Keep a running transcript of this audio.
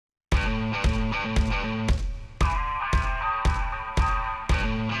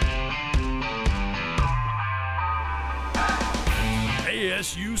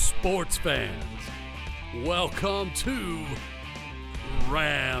LSU sports fans. Welcome to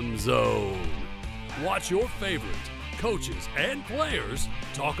Ram Zone. Watch your favorite coaches and players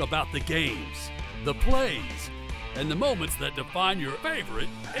talk about the games, the plays, and the moments that define your favorite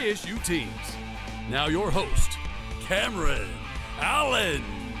ASU teams. Now your host, Cameron Allen.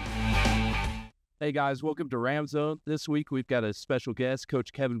 Hey guys, welcome to Ram Zone. This week we've got a special guest,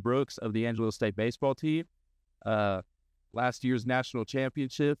 Coach Kevin Brooks of the Angelo State baseball team. Last year's national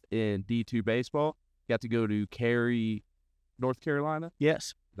championship in D2 baseball. Got to go to Cary, North Carolina.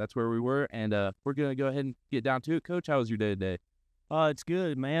 Yes. That's where we were, and we're going to go ahead and get down to it. Coach, how was your day today? It's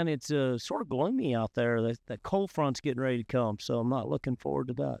good, man. It's sort of gloomy out there. That cold front's getting ready to come, so I'm not looking forward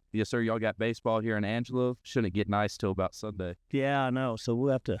to that. Yes, sir. Y'all got baseball here in Angelo. Shouldn't get nice till about Sunday. Yeah, I know. So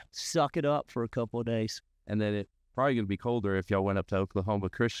we'll have to suck it up for a couple of days. And then it's probably going to be colder if y'all went up to Oklahoma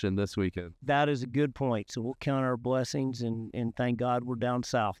Christian this weekend. That is a good point. So we'll count our blessings and thank God we're down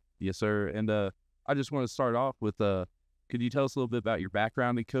south. Yes, sir. And I just want to start off with, could you tell us a little bit about your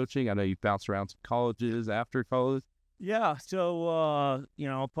background in coaching? I know you bounced around some colleges after college. Yeah, so,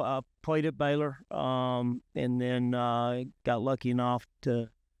 I played at Baylor and then got lucky enough to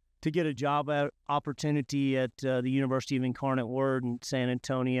get a job opportunity at the University of Incarnate Word in San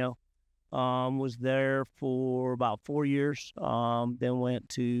Antonio. Was there for about 4 years, then went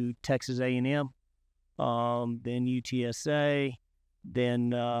to Texas A&M, then UTSA,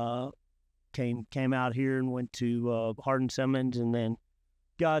 then came out here and went to Hardin-Simmons, and then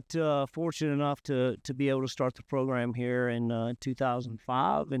got fortunate enough to be able to start the program here in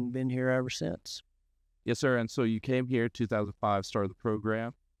 2005 and been here ever since. Yes, sir. And so you came here in 2005, started the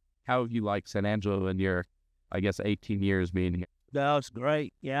program. How have you liked San Angelo in your, 18 years being here? That was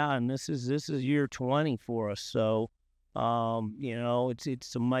great. Yeah, and this is year 20 for us. So,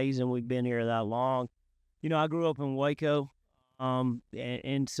 it's amazing we've been here that long. I grew up in Waco,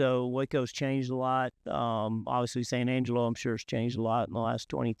 and so Waco's changed a lot. Obviously, San Angelo, I'm sure, has changed a lot in the last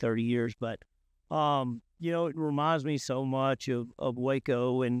 20, 30 years. But, it reminds me so much of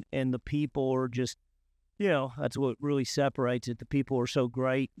Waco, and the people are just, that's what really separates it. The people are so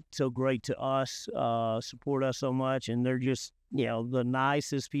great to us, support us so much, and they're just, the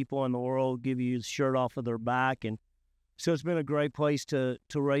nicest people in the world, give you the shirt off of their back. And so it's been a great place to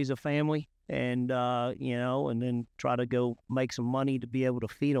raise a family and, and then try to go make some money to be able to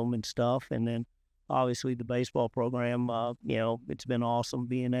feed them and stuff. And then obviously the baseball program, it's been awesome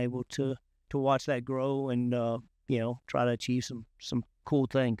being able to watch that grow and, try to achieve some cool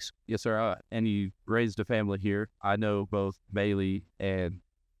things. Yes, sir. And you raised a family here. I know both Bailey and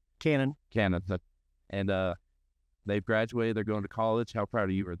Cannon. And, they've graduated. They're going to college. How proud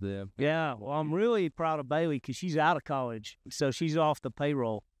of you of them? Yeah, well, I'm really proud of Bailey because she's out of college, so she's off the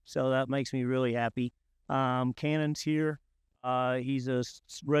payroll. So that makes me really happy. Cannon's here. He's a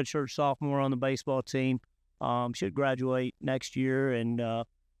redshirt sophomore on the baseball team. Should graduate next year, and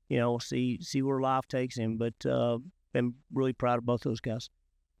we'll see where life takes him. But I'm really proud of both those guys.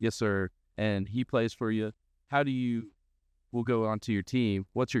 Yes, sir. And he plays for you. We'll go on to your team.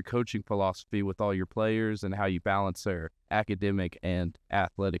 What's your coaching philosophy with all your players and how you balance their academic and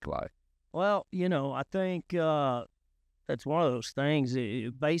athletic life? Well, I think that's one of those things.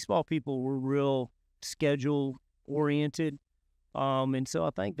 Baseball people were real schedule-oriented. And so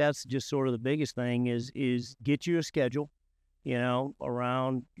I think that's just sort of the biggest thing is get you a schedule,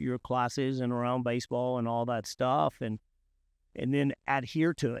 around your classes and around baseball and all that stuff, and then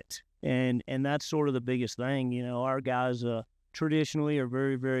adhere to it. And that's sort of the biggest thing. Our guys traditionally are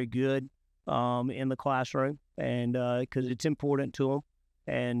very, very good in the classroom, and because it's important to them.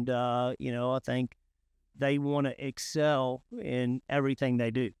 And, I think they want to excel in everything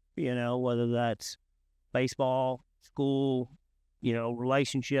they do, whether that's baseball, school,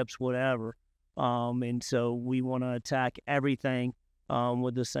 relationships, whatever. And so we want to attack everything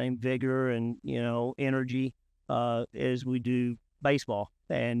with the same vigor and, energy as we do baseball.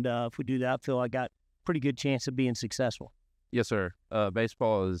 And if we do that, I feel I got a pretty good chance of being successful. Yes, sir.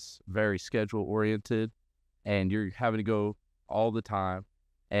 Baseball is very schedule-oriented, and you're having to go all the time.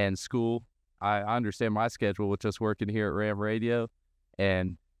 And school, I understand my schedule with just working here at Ram Radio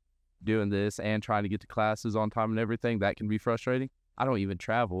and doing this and trying to get to classes on time and everything. That can be frustrating. I don't even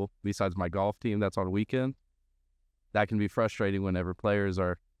travel besides my golf team that's on weekend. That can be frustrating whenever players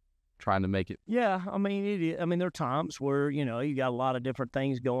are trying to make it. Yeah, there are times where, you got a lot of different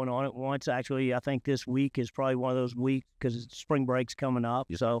things going on at once. Actually, I think this week is probably one of those weeks because spring break's coming up.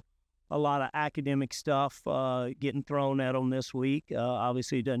 Yep. So a lot of academic stuff getting thrown at them this week.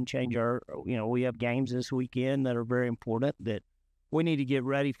 Obviously, it doesn't change we have games this weekend that are very important that we need to get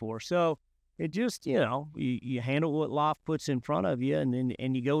ready for. So, it just, you handle what life puts in front of you,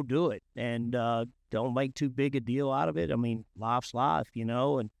 and you go do it, and don't make too big a deal out of it. I mean, life's life,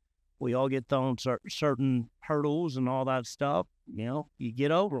 and we all get thrown certain hurdles and all that stuff. You get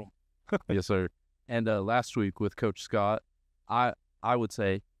over them. Yes, sir. And last week with Coach Scott, I would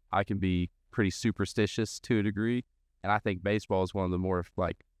say I can be pretty superstitious to a degree, and I think baseball is one of the more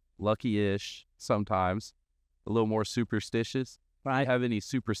lucky-ish sometimes, a little more superstitious. Right. Have any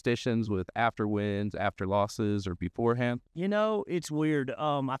superstitions with after wins, after losses, or beforehand? It's weird.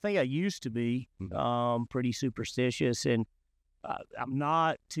 I think I used to be pretty superstitious, and I'm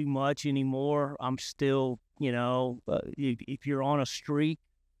not too much anymore. I'm still, if you're on a streak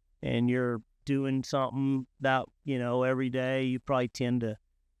and you're doing something that, every day, you probably tend to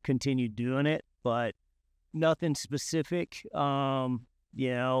continue doing it, but nothing specific, that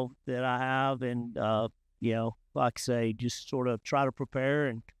I have. And, like I say, just sort of try to prepare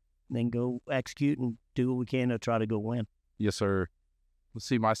and then go execute and do what we can to try to go win. Yes, sir.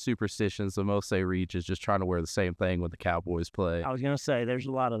 See, my superstitions, the most they reach is just trying to wear the same thing when the Cowboys play. I was going to say, there's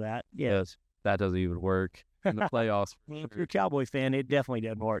a lot of that. Yes. That doesn't even work in the playoffs. Well, if you're a Cowboy fan, it definitely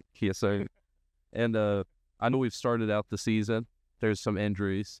doesn't work. Yes, sir. And I know we've started out the season. There's some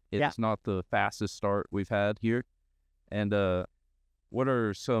injuries. It's not the fastest start we've had here. And what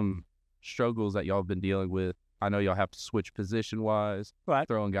are some struggles that y'all have been dealing with? I know y'all have to switch position-wise, right,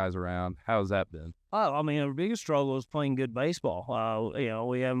 throwing guys around. How's that been? Oh, I mean, our biggest struggle is playing good baseball.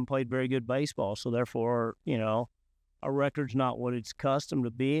 We haven't played very good baseball, so therefore, our record's not what it's accustomed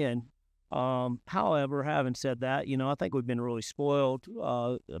to being. However, having said that, I think we've been really spoiled,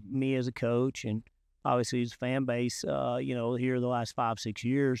 me as a coach and obviously as a fan base, here the last 5-6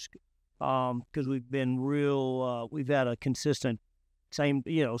 years, because we've been we've had a consistent same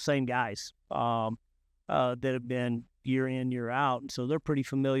guys that have been year in, year out. And so they're pretty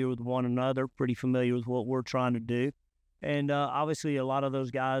familiar with one another, pretty familiar with what we're trying to do. And obviously a lot of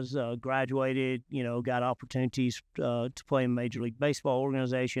those guys graduated, got opportunities to play in Major League Baseball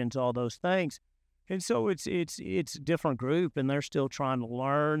organizations, all those things. And so it's a different group, and they're still trying to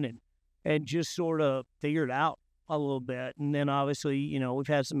learn and just sort of figure it out a little bit. And then obviously, we've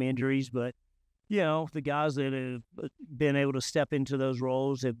had some injuries, but, the guys that have been able to step into those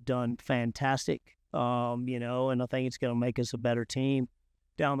roles have done fantastic. And I think it's going to make us a better team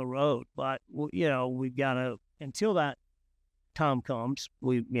down the road. But, we've got to, until that time comes,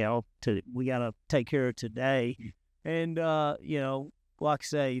 we got to take care of today. And, like I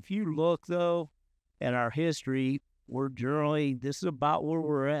say, if you look, though, at our history, this is about where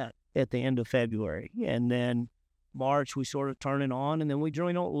we're at the end of February. And then March, we sort of turn it on, and then we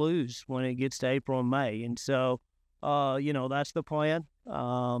generally don't lose when it gets to April and May. And so, that's the plan,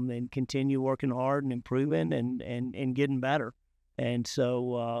 and continue working hard and improving and getting better. And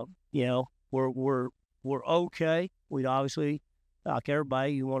so, we're okay. We'd obviously, like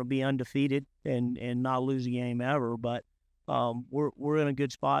everybody, you want to be undefeated and not lose a game ever. But we're in a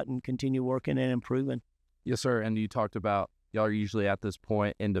good spot and continue working and improving. Yes, sir. And you talked about y'all are usually at this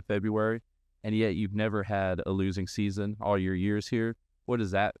point into February, and yet you've never had a losing season all your years here. What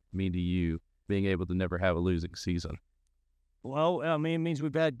does that mean to you, being able to never have a losing season? Well, I mean, it means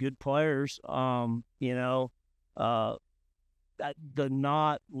we've had good players. The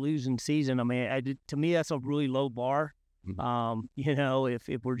not losing season, I mean, to me, that's a really low bar. Mm-hmm.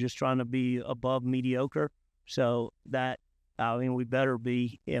 If we're just trying to be above mediocre. So we better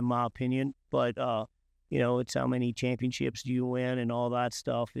be, in my opinion. But, it's how many championships do you win and all that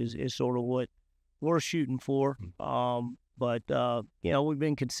stuff is sort of what we're shooting for. But we've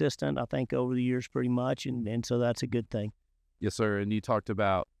been consistent, I think, over the years pretty much. And so that's a good thing. Yes, sir. And you talked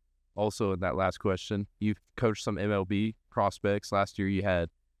about also in that last question, you've coached some MLB prospects. Last year you had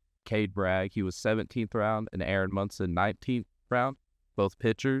Cade Bragg. He was 17th round, and Aaron Munson, 19th round, both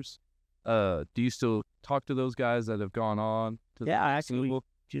pitchers. Do you still talk to those guys that have gone on? I actually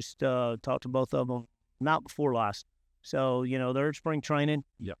just talked to both of them, not before last. So, they're at spring training.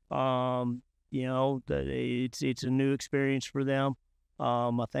 Yep. It's a new experience for them.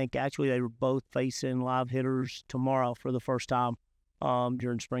 I think actually they were both facing live hitters tomorrow for the first time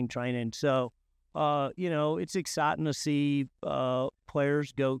during spring training. So, it's exciting to see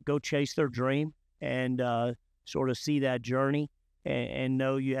players go chase their dream and sort of see that journey and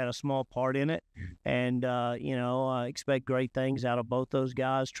know you had a small part in it. And, I expect great things out of both those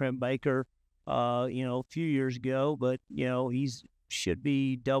guys. Trent Baker, a few years ago, but, he's should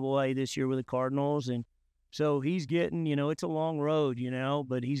be Double-A this year with the Cardinals. And so he's getting, it's a long road,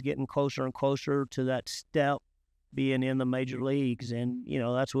 but he's getting closer and closer to that step being in the major leagues. And,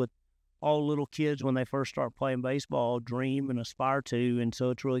 that's what all little kids when they first start playing baseball dream and aspire to. And so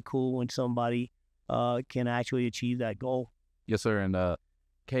it's really cool when somebody can actually achieve that goal. Yes, sir. And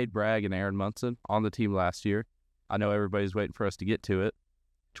Cade Bragg and Aaron Munson on the team last year. I know everybody's waiting for us to get to it.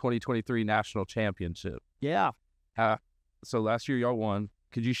 2023 National Championship. Yeah. So last year y'all won.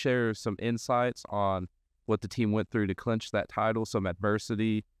 Could you share some insights on what the team went through to clinch that title, some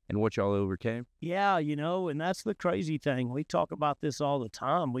adversity, and what y'all overcame? Yeah, and that's the crazy thing. We talk about this all the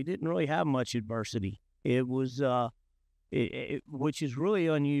time. We didn't really have much adversity. It was, which is really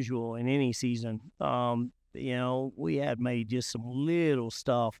unusual in any season. We had maybe just some little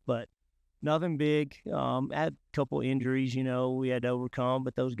stuff, but nothing big. Had a couple injuries, we had to overcome,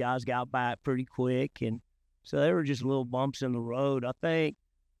 but those guys got back pretty quick. And so they were just little bumps in the road. I think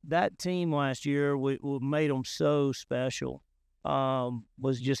that team last year, what made them so special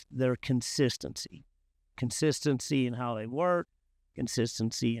was just their consistency in how they worked,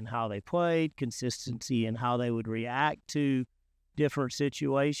 consistency in how they played, consistency in how they would react to different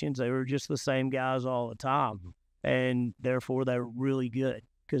situations. They were just the same guys all the time, and therefore they were really good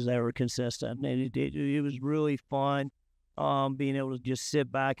because they were consistent. And it was really fun being able to just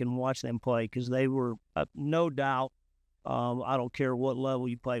sit back and watch them play because they were, no doubt, I don't care what level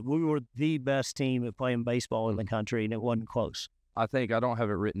you played, we were the best team at playing baseball in the country, and it wasn't close. I think I don't have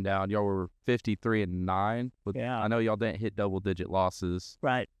it written down. Y'all were 53-9. Yeah. I know y'all didn't hit double-digit losses.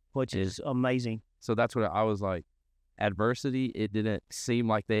 Right, which is amazing. So that's what I was like. Adversity, it didn't seem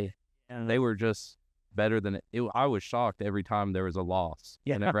like they were just better than it. I was shocked every time there was a loss.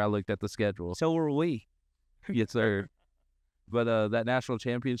 Yeah. Whenever I looked at the schedule. So were we. Yes, sir. But that national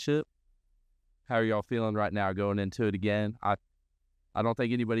championship, how are y'all feeling right now going into it again? I don't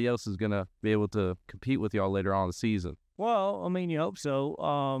think anybody else is going to be able to compete with y'all later on in the season. Well, I mean, you hope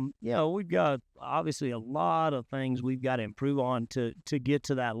so. We've got obviously a lot of things we've got to improve on to get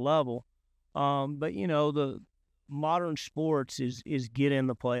to that level. But, the modern sports is get in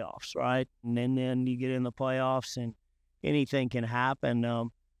the playoffs, right? And then you get in the playoffs and anything can happen.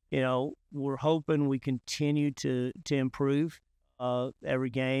 We're hoping we continue to improve every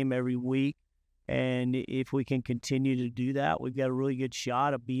game, every week. And if we can continue to do that, we've got a really good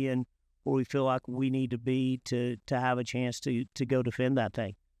shot of being where we feel like we need to be to have a chance to go defend that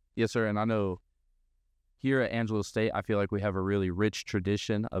thing. Yes, sir. And I know here at Angelo State, I feel like we have a really rich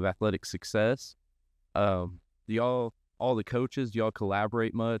tradition of athletic success. Do y'all, all the coaches, do y'all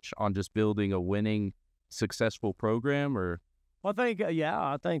collaborate much on just building a winning, successful program? Or I think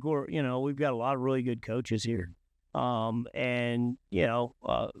we're, we've got a lot of really good coaches here. I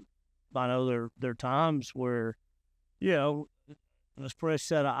know there are times where, a fresh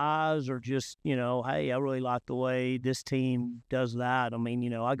set of eyes or just, hey, I really like the way this team does that. I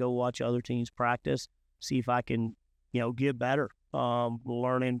mean, I go watch other teams practice, see if I can, get better,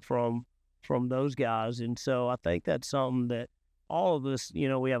 learning from those guys. And so I think that's something that all of us,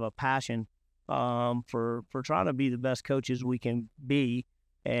 we have a passion for trying to be the best coaches we can be.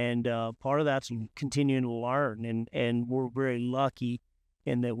 And part of that's continuing to learn. And we're very lucky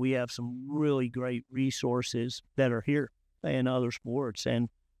in that we have some really great resources that are here in other sports. And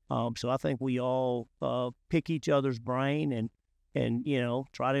so I think we all pick each other's brain and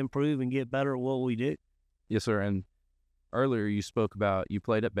try to improve and get better at what we do. Yes, sir. And earlier you spoke about you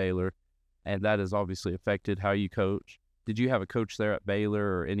played at Baylor, and that has obviously affected how you coach. Did you have a coach there at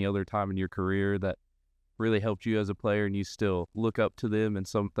Baylor or any other time in your career that really helped you as a player and you still look up to them in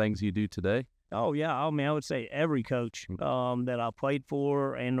some things you do today? Oh, yeah. I mean, I would say every coach that I played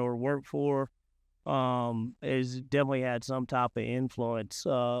for and or worked for has definitely had some type of influence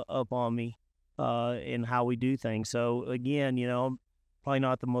up on me in how we do things. So, again, I'm probably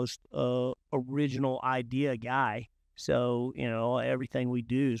not the most original idea guy. So, everything we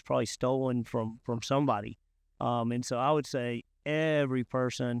do is probably stolen from somebody. And so I would say every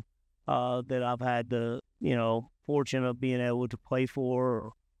person that I've had the, fortune of being able to play for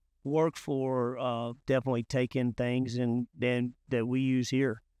or work for definitely taken things and then that we use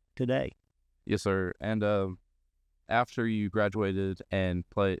here today. Yes, sir. And after you graduated and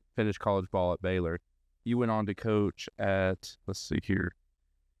finished college ball at Baylor, you went on to coach at, let's see here,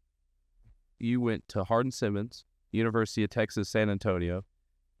 you went to Hardin-Simmons, University of Texas, San Antonio,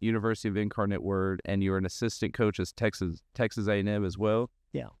 University of Incarnate Word, and you were an assistant coach at Texas A&M as well.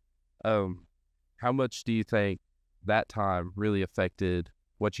 Yeah. How much do you think that time really affected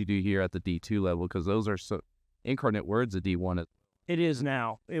what you do here at the D2 level? Because those are Incarnate Word's a D1. It is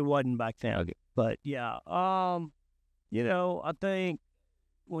now. It wasn't back then. Okay. But yeah, I think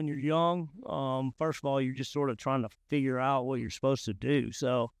when you're young, first of all, you're just sort of trying to figure out what you're supposed to do.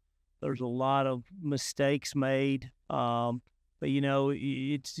 So there's a lot of mistakes made. but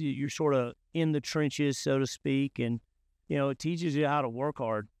you're sort of in the trenches, so to speak, and it teaches you how to work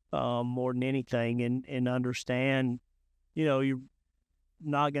hard more than anything, and understand, you're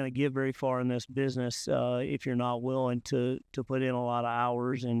not going to get very far in this business if you're not willing to put in a lot of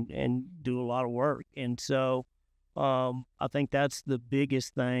hours and do a lot of work. And so I think that's the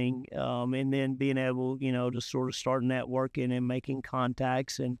biggest thing. And then being able, to sort of start networking and making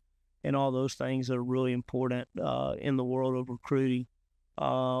contacts and all those things that are really important in the world of recruiting.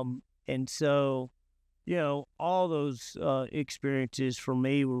 And so, all those experiences for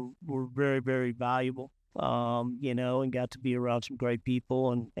me were very, very valuable, and got to be around some great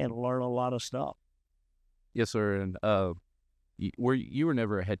people and learn a lot of stuff. Yes, sir. And you were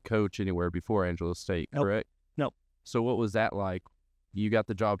never a head coach anywhere before Angelo State, correct? Nope. So what was that like? You got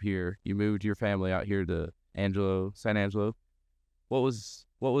the job here. You moved your family out here to San Angelo. What was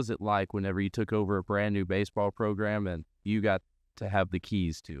it like whenever you took over a brand new baseball program and you got to have the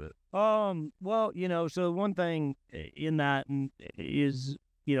keys to it? Well, so one thing in that is,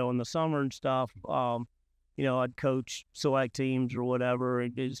 in the summer and stuff, I'd coach select teams or whatever,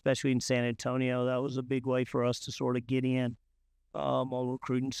 especially in San Antonio. That was a big way for us to sort of get in on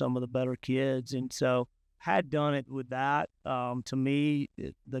recruiting some of the better kids. And so had done it with that. To me,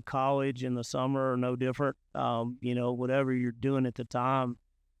 the college and the summer are no different. Whatever you're doing at the time,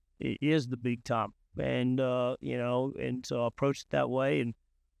 it is the big time. And, and so I approached it that way and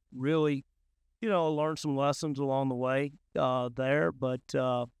really, learned some lessons along the way there. But,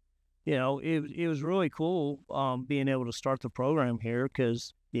 it was really cool being able to start the program here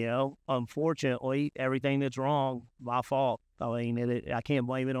because, unfortunately, everything that's wrong, my fault. I mean, I can't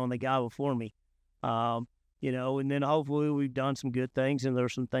blame it on the guy before me. And then hopefully we've done some good things and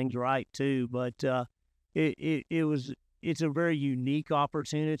there's some things right too. But it's a very unique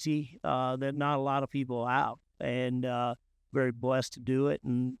opportunity that not a lot of people have, and very blessed to do it.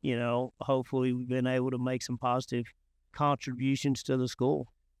 And, hopefully we've been able to make some positive contributions to the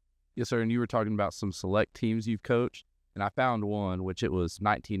school. Yes, sir. And you were talking about some select teams you've coached, and I found one, which it was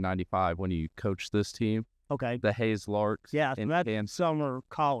 1995 when you coached this team. Okay. The Hayes Larks. Yeah, that's summer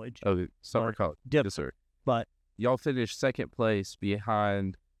college. Oh, summer college. Yes, sir. But y'all finished second place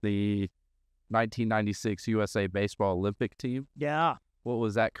behind the 1996 USA Baseball Olympic team. Yeah. What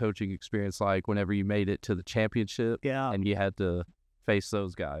was that coaching experience like whenever you made it to the championship? Yeah. And you had to face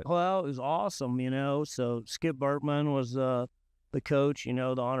those guys? Well, it was awesome, So Skip Bertman was the coach,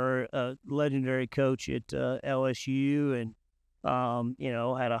 the legendary coach at LSU, and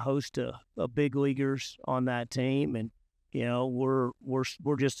had a host of big leaguers on that team, and we're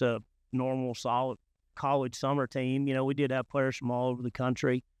just a normal, solid college summer team. We did have players from all over the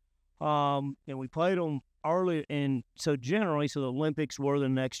country, and we played them early. And so generally, the Olympics were the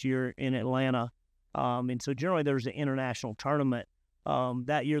next year in Atlanta, and so generally there's an international tournament.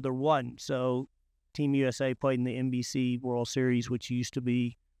 That year there wasn't, so Team USA played in the NBC World Series, which used to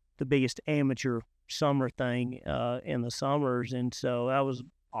be the biggest amateur summer thing in the summers. And so that was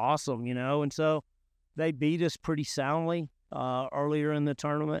awesome, And so they beat us pretty soundly earlier in the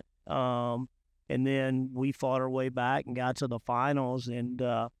tournament. And then we fought our way back and got to the finals. And,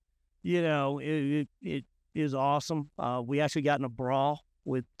 it is awesome. We actually got in a brawl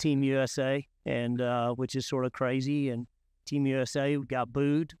with Team USA, and which is sort of crazy. And Team USA got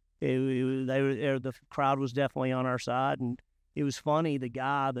booed. The crowd was definitely on our side, and it was funny. The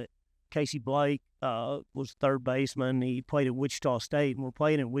guy that Casey Blake was third baseman. He played at Wichita State, and we're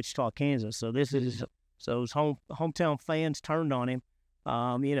playing in Wichita, Kansas. So his hometown fans turned on him.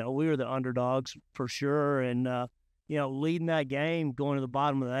 We were the underdogs for sure, and leading that game, going to the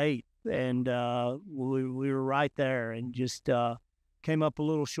bottom of the eighth, and we were right there, and just came up a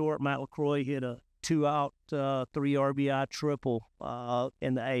little short. Matt LaCroix hit a 2-out, 3 RBI triple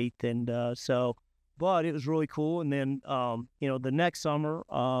in the eighth, and but it was really cool. And then the next summer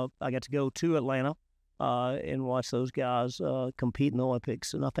I got to go to Atlanta and watch those guys compete in the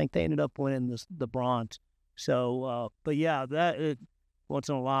Olympics, and I think they ended up winning the bronze. So, but yeah, that once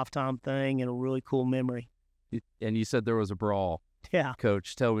in a lifetime thing and a really cool memory. And you said there was a brawl. Yeah,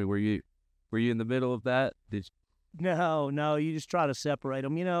 Coach, tell me, were you in the middle of that? No, you just try to separate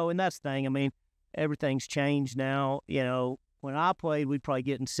them, and that's the thing. I mean, everything's changed now. When I played, we'd probably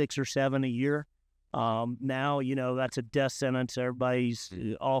get in 6 or 7 a year. Now, that's a death sentence. Everybody's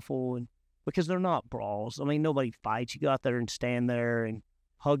awful, and because they're not brawls. I mean, nobody fights. You go out there and stand there and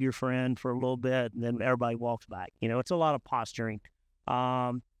hug your friend for a little bit, and then everybody walks back. It's a lot of posturing.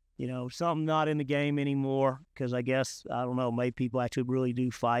 Something not in the game anymore, because I guess, I don't know, maybe people actually really do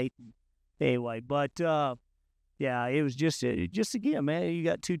fight. Anyway, but yeah, it was just again, man, you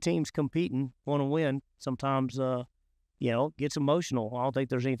got two teams competing, want to win. Sometimes, gets emotional. I don't think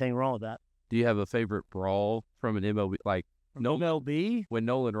there's anything wrong with that. Do you have a favorite brawl from an MLB? Like MLB? when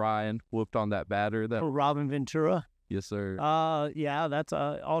Nolan Ryan whooped on that batter. That Robin Ventura? Yes, sir. Yeah, that's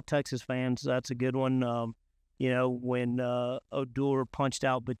all Texas fans. That's a good one. When Odor punched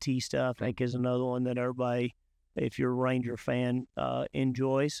out Batista, I think is another one that everybody, if you're a Ranger fan,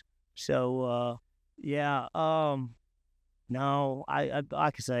 enjoys. So, no,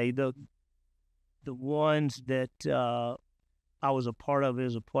 I could say the ones that I was a part of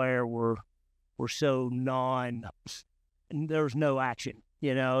as a player were so there was no action.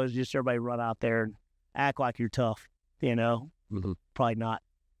 It was just everybody run out there and act like you're tough. Probably not.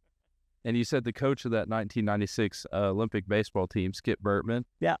 And you said the coach of that 1996 Olympic baseball team, Skip Bertman.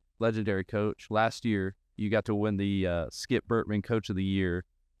 Yeah. Legendary coach. Last year, you got to win the Skip Bertman Coach of the Year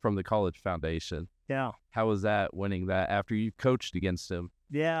from the College Foundation. Yeah. How was that, winning that after you coached against him?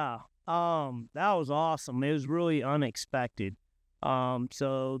 Yeah. That was awesome. It was really unexpected.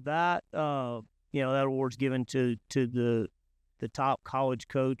 So that, that award's given to the top college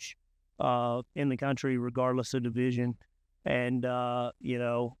coach in the country, regardless of division. And, I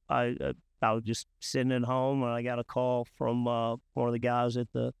was just sitting at home and I got a call from one of the guys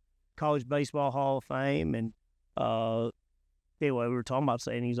at the College Baseball Hall of Fame. And anyway, we were talking about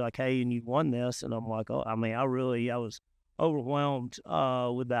saying, he's like, hey, and you won this. And I'm like, oh, I mean, I was overwhelmed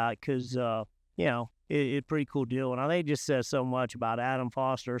with that because, it's a pretty cool deal. And I think it just says so much about Adam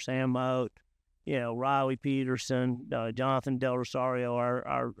Foster, Sam Moat, Riley Peterson, Jonathan Del Rosario,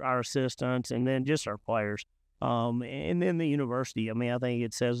 our assistants, and then just our players. And then the university. I mean, I think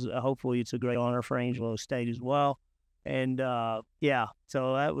it says, hopefully it's a great honor for Angelo State as well. And, so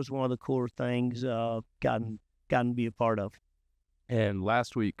that was one of the cooler things gotten to be a part of. And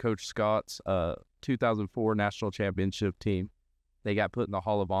last week, Coach Scott's 2004 National Championship team, they got put in the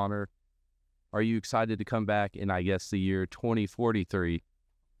Hall of Honor. Are you excited to come back in, I guess, the year 2043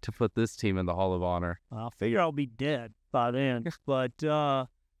 to put this team in the Hall of Honor? I figure I'll be dead by then. But, I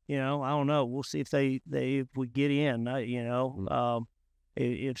don't know. We'll see if we get in,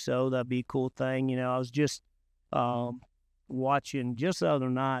 if so, that'd be a cool thing. I was just watching just the other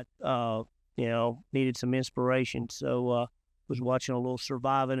night, needed some inspiration. So was watching a little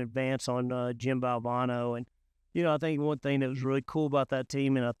Survive in Advance on Jim Valvano. And, I think one thing that was really cool about that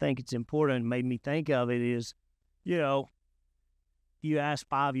team, and I think it's important and made me think of it is, you ask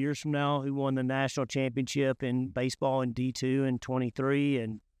 5 years from now who won the national championship in baseball in D2 in 23,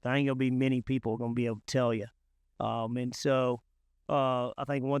 and there ain't going to be many people going to be able to tell you. And so I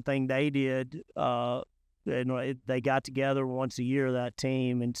think one thing they did, they got together once a year, that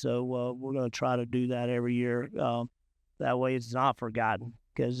team, and so we're going to try to do that every year. That way it's not forgotten,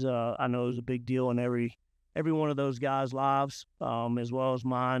 because I know it was a big deal in every one of those guys' lives, as well as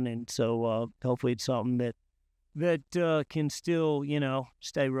mine, and so hopefully it's something that can still,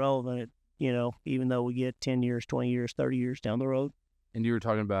 stay relevant, even though we get 10 years, 20 years, 30 years down the road. And you were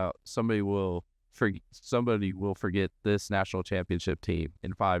talking about somebody will forget this national championship team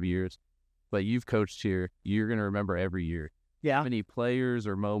in 5 years, but you've coached here. You're going to remember every year. Yeah. How many players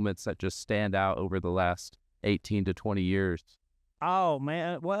or moments that just stand out over the last 18 to 20 years? Oh,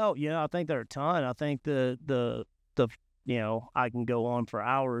 man. Well, I think there are a ton. I think the I can go on for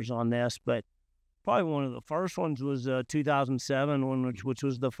hours on this, but probably one of the first ones was 2007, which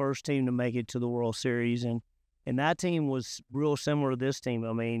was the first team to make it to the World Series. And that team was real similar to this team.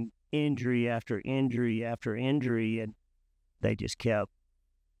 I mean, injury after injury after injury, and they just kept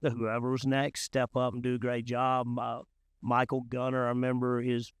whoever was next step up and do a great job. Michael Gunner, I remember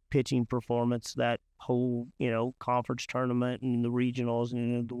his pitching performance that whole, conference tournament and the regionals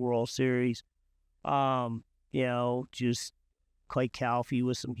and the World Series. Just Clay Calfee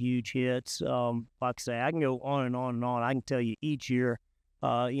with some huge hits. Like I say, I can go on and on and on. I can tell you each year,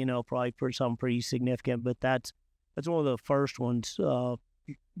 probably for something pretty significant, but that's one of the first ones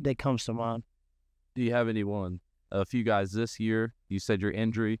that comes to mind. Do you have anyone, a few guys this year? You said your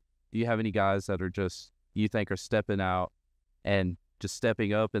injury. Do you have any guys that are just, you think are stepping out and just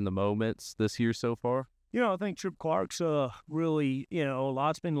stepping up in the moments this year so far? I think Trip Clark's really, a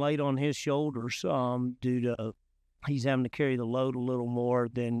lot's been laid on his shoulders due to he's having to carry the load a little more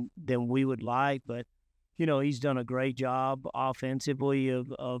than we would like. But, he's done a great job offensively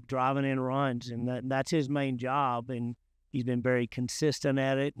of driving in runs, and that's his main job. And he's been very consistent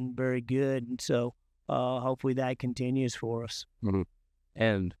at it and very good. And so hopefully that continues for us. Mm-hmm.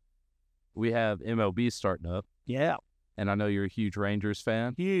 And we have MLB starting up. Yeah. And I know you're a huge Rangers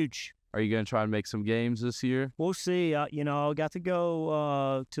fan. Huge. Are you going to try and make some games this year? We'll see. I got to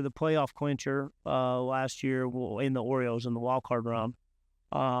go to the playoff clincher last year in the Orioles in the wild card round.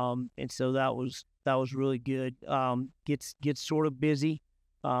 And so that was really good. Gets sort of busy.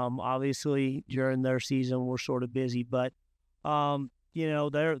 Obviously during their season we're sort of busy, but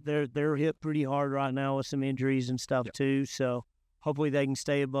they're hit pretty hard right now with some injuries and stuff too. So hopefully they can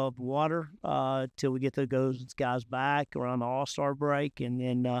stay above water till we get those guys back around the All-Star break, and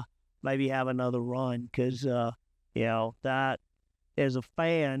then maybe have another run, because that, as a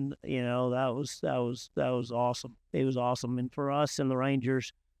fan, that was awesome. It was awesome, and for us and the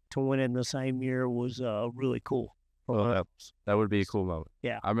Rangers to win it in the same year was really cool. Well, that would be a cool moment.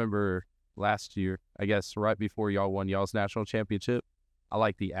 Yeah, I remember last year, I guess right before y'all won y'all's national championship, I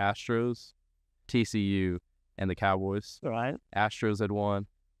like the Astros, TCU, and the Cowboys. Right. Astros had won.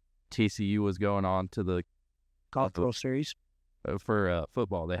 TCU was going on to the College World Series for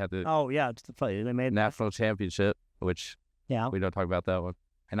football. They had the they made national championship, which we don't talk about that one.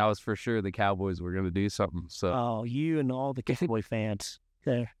 And I was for sure the Cowboys were going to do something. So you and all the Cowboy fans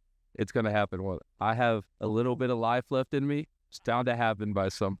there. It's going to happen. Well, I have a little bit of life left in me. It's bound to happen by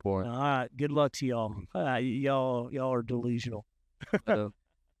some point. All right. Good luck to y'all. Y'all are delusional.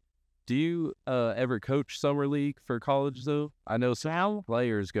 Do you ever coach summer league for college though? I know some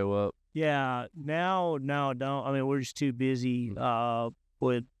players go up. Yeah, now I don't. I mean, we're just too busy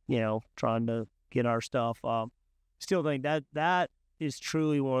with trying to get our stuff. Still think that is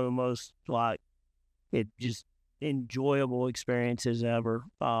truly one of the most just enjoyable experiences ever.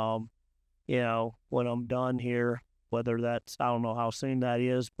 When I'm done here, whether that's, I don't know how soon that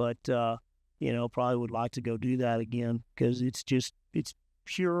is, but probably would like to go do that again, because it's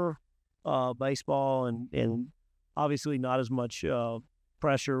pure baseball, and obviously not as much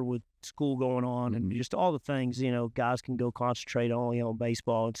pressure with school going on, and just all the things, guys can go concentrate only on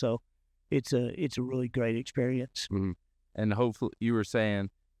baseball. And so it's a really great experience. Mm-hmm. And hopefully, you were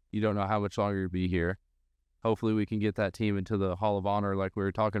saying you don't know how much longer you'll be here. Hopefully we can get that team into the Hall of Honor like we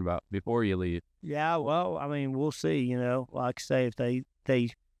were talking about before you leave. Yeah, well, I mean, we'll see. Like I say, if they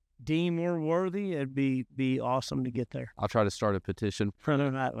deem we're worthy, it'd be awesome to get there. I'll try to start a petition. For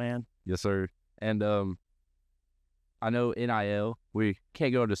that, man. Yes, sir. And I know NIL, we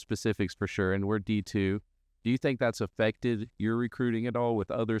can't go into specifics for sure, and we're D2. Do you think that's affected your recruiting at all, with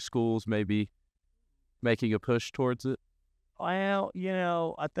other schools maybe making a push towards it? Well,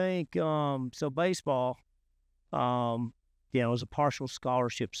 I think so baseball, is a partial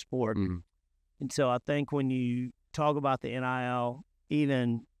scholarship sport. Mm-hmm. And so I think when you talk about the NIL,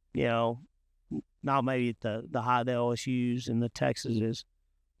 even, not maybe at the high, the LSUs and the Texases,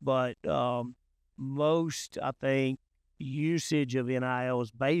 but most, I think, usage of NIL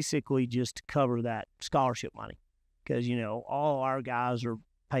is basically just to cover that scholarship money, because, all our guys are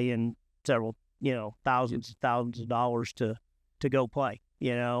paying several, thousands and thousands of dollars to go play,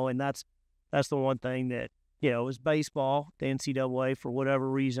 and that's the one thing that, is baseball. The NCAA, for whatever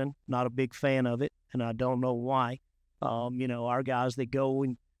reason, not a big fan of it, and I don't know why. Our guys that go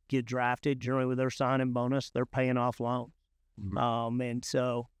and get drafted, generally with their signing bonus, they're paying off loans. Mm-hmm. And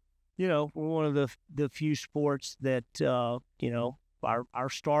so, we're one of the few sports that, our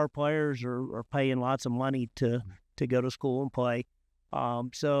star players are paying lots of money to go to school and play.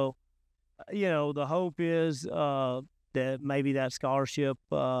 So, the hope is that maybe that scholarship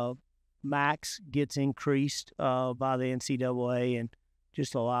max gets increased by the NCAA, and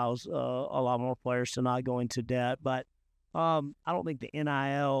just allows a lot more players to not go into debt. But I don't think the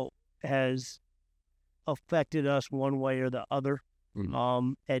NIL has affected us one way or the other.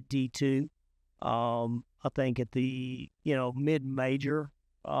 At D2. I think at the mid-major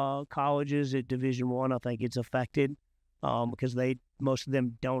colleges at Division I think it's affected because most of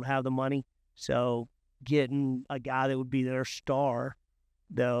them don't have the money. So getting a guy that would be their star,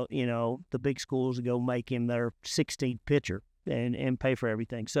 the big schools go make him their 16th pitcher and pay for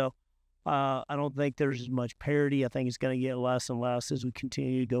everything. So I don't think there's as much parity. I think it's going to get less and less as we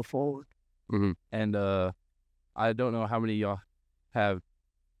continue to go forward. Mm-hmm. And I don't know how many y'all have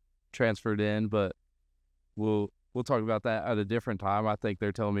transferred in, but we'll talk about that at a different time. I think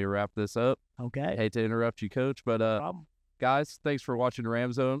they're telling me to wrap this up. Okay. I hate to interrupt you, Coach, but guys, thanks for watching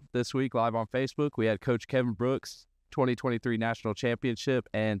Ram Zone this week live on Facebook. We had Coach Kevin Brooks, 2023 National Championship,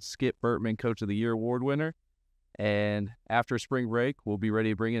 and Skip Bertman, Coach of the Year award winner. And after spring break, we'll be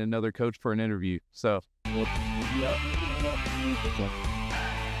ready to bring in another coach for an interview. So.